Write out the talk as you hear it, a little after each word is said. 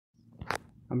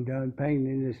I'm done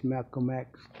painting this Malcolm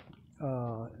X.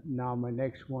 Now my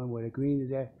next one where the green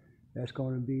is at, that's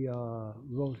going to be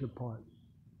Rosa Parks.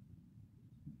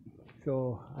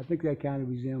 So I think that kind of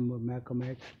resembles Malcolm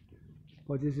X.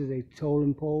 But this is a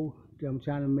totem pole. I'm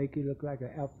trying to make it look like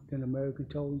an African American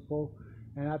totem pole.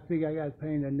 And I figure I got to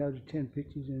paint another 10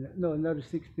 pictures, another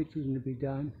 6 pictures and it'll be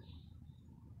done.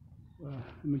 I'm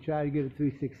going to try to get a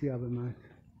 360 of it, man.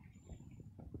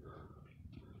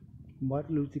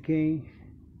 Martin Luther King,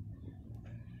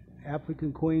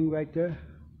 African Queen right there.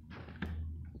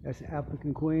 That's the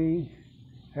African Queen.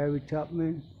 Harry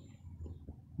Tubman,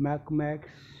 Malcolm X,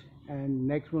 and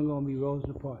next one gonna be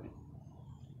Rosa Parks.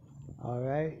 All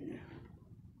right.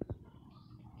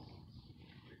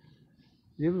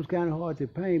 It was kind of hard to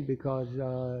paint because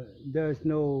there's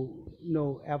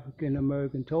no African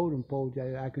American totem pole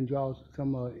that I can draw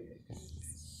some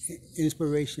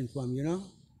inspiration from, you know.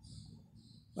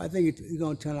 I think it's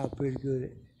gonna turn out pretty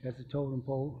good as a totem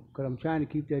pole because I'm trying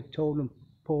to keep that totem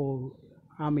pole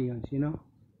ambiance, you know.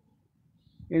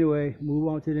 Anyway, move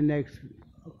on to the next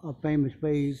famous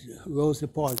phase, Rosa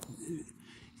Parks.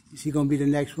 She's gonna be the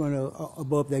next one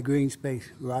above that green space,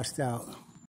 Rossed out.